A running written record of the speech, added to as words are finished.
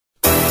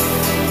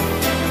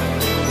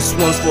This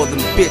one's for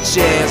them bitch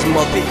ass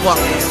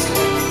motherfuckers.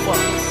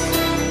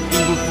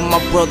 Even for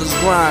my brothers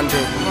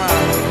grinding,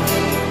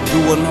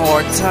 doing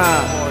hard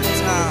time,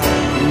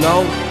 you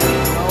know?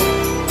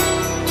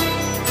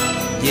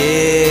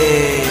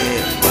 Yeah.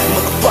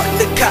 Motherfuck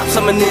the cops,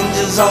 I'm a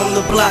ninjas on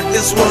the block.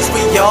 This one's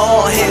for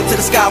y'all. Head to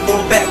the sky,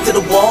 going back to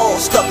the wall.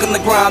 Stuck in the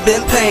grind,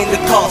 been paying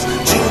the cost.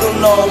 You don't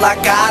know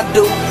like I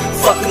do,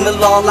 fucking the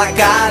law like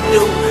I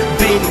do.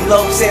 Beanie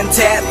loafs and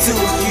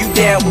tattoos. You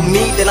down with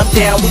me, then I'm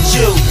down with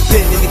you.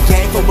 Been in the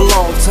game for a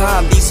long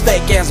time. These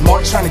fake ass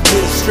marks trying to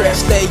get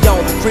stressed. Stay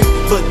on the creep,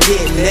 but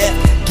get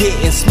left.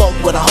 Getting smoked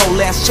with a whole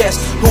ass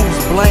chest. Who's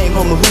to blame?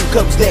 Homie, who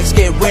comes next?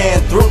 Get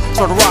ran through.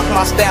 Try to rock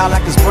my style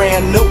like it's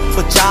brand new,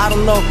 but y'all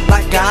don't know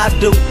like I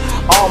do.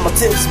 All my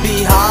tips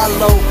be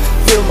hollow.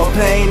 Feel my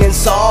pain and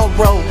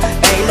sorrow.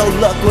 Ain't no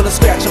luck when I'm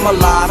scratching my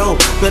lotto.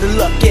 Better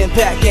luck in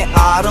packing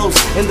autos.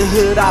 In the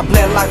hood I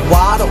blend like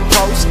Waddle.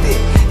 Post it.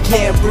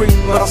 Can't breathe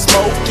but I'm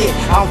smoking.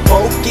 I'm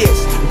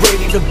focused,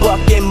 ready to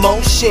buck in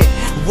motion.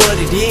 What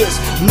it is,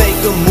 make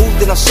a move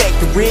then I'll shake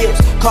the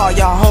ribs. Call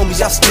y'all homies,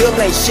 y'all still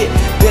ain't shit.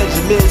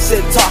 Benjamin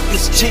said talk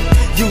is cheap.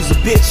 Use a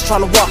bitch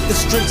tryna walk the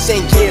streets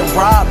and get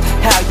robbed.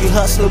 How you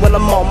hustling when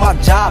I'm on my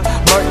job?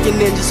 Murking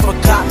ninjas for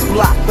cop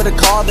block. Better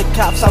call the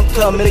cops, I'm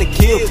coming to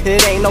kill.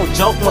 It ain't no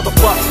joke,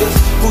 motherfuckers.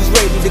 Who's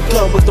ready to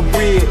come with the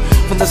real?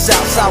 From the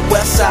south side,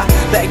 west side,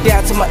 back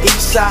down to my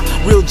east side.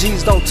 Real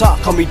G's don't talk,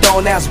 homie,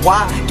 don't ask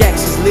why.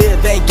 Gangsters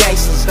live, ain't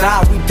gangsters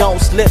die. We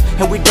don't slip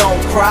and we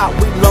don't cry.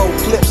 We load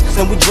clips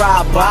and we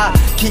drive by.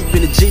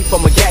 Keeping the Jeep,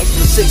 I'm a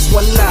gangster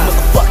 619.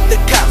 Motherfuck the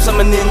cops,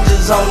 I'm a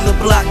ninjas on the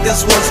block.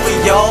 This one's for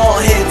y'all.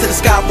 Head to the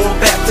sky, going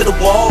back to the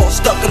wall.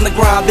 Stuck in the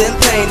grind, been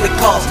paying the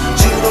cost.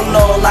 You don't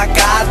know like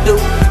I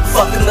do,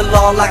 fucking the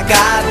law like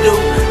I do.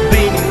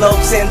 Beanie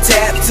loafs and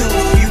tattoos.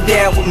 You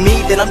down with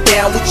me, then I'm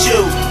down with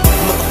you.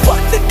 Motherfuck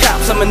the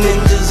cops, I'm a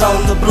ninjas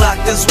on the block.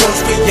 This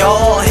one's for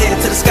y'all.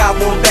 Head to the sky,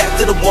 going back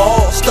to the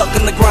wall. Stuck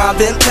in the grind,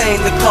 been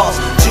paying the cost.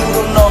 You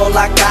don't know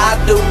like I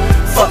do,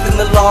 fucking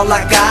the law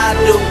like I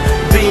do.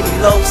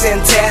 Beanie loafs and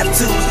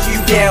tattoos.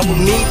 You down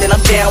with me, then I'm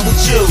down with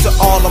you. To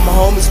all of my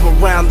homies from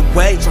around the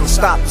way, trying to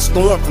stop the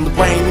storm from the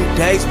rainy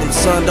days. When the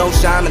sun don't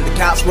shine and the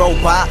cops roll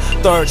by.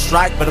 Third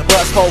strike, but the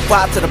bus hold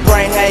pop to the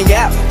brain hang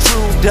out.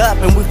 Trued up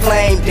and we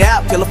flamed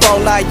out. Kill a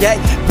phone like yay,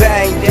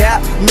 banged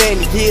out.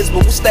 Many years,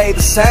 but we stay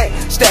the same.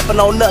 Stepping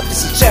on up,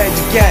 this is change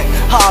the game.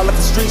 Holler at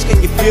the streets, can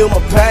you feel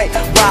my pain?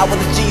 Ride with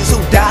the G's who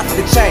die for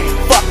the chain.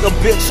 Fuck a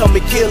bitch, on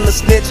me kill a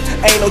snitch.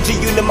 Ain't no G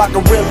unit, my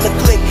gorilla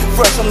click.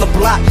 Fresh on the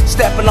block,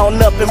 stepping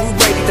on up and we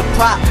ready to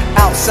pop.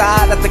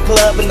 Outside at the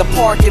club in the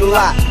parking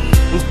lot.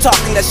 I'm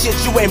talking that shit,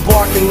 you ain't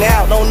barking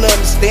now. Don't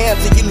understand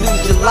till you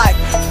lose your life.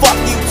 Fuck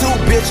you too,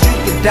 bitch, you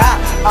can die.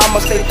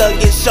 I'ma stay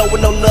thuggish,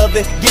 showing no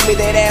loving. Give me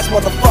that ass,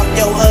 motherfuck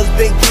your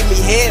husband. Give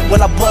me head when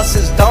I bust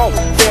his dome.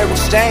 Fair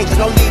exchange, and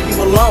don't leave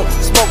you alone.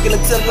 Smoking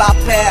until I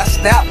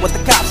passed out. With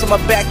the cops on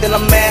my back, then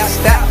I'm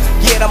masked out.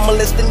 Yeah, I'm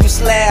molesting you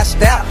slashed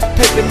out.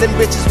 Pimping them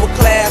bitches with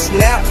class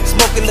now.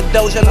 Smoking the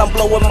doja and I'm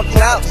blowing my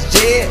clouds,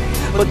 yeah.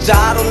 But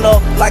y'all don't know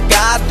like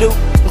I do.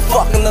 I'm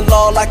fucking the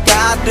law like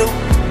I do.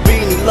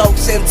 Beanie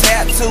loafs and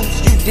tattoos.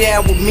 You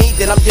down with me,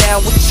 then I'm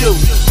down with you.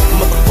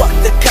 Motherfuck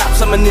the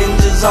cops, I'm a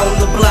ninjas on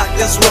the block.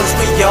 This one's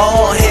for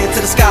y'all. Head to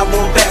the sky,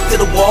 going back to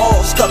the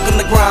wall. Stuck in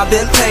the grind,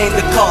 been paying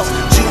the cost.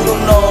 You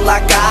don't know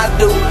like I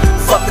do,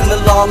 fucking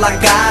the law like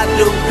I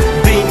do.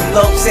 Beanie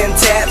loafs and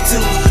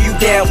tattoos. You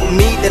down with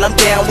me, then I'm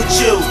down with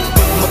you.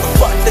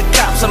 Motherfuck the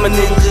cops, I'm a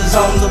ninjas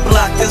on the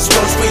block. This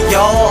one's for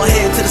y'all.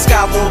 Head to the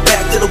sky, going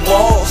back to the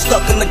wall.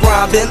 Stuck in the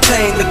grind, been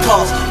paying the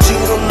cost. You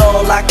don't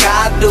know like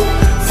I do,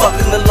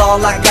 fucking the law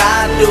like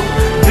I do.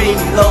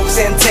 Beanie loafs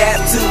and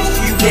tattoos.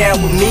 You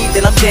down with me,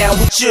 then I'm down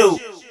with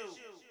you.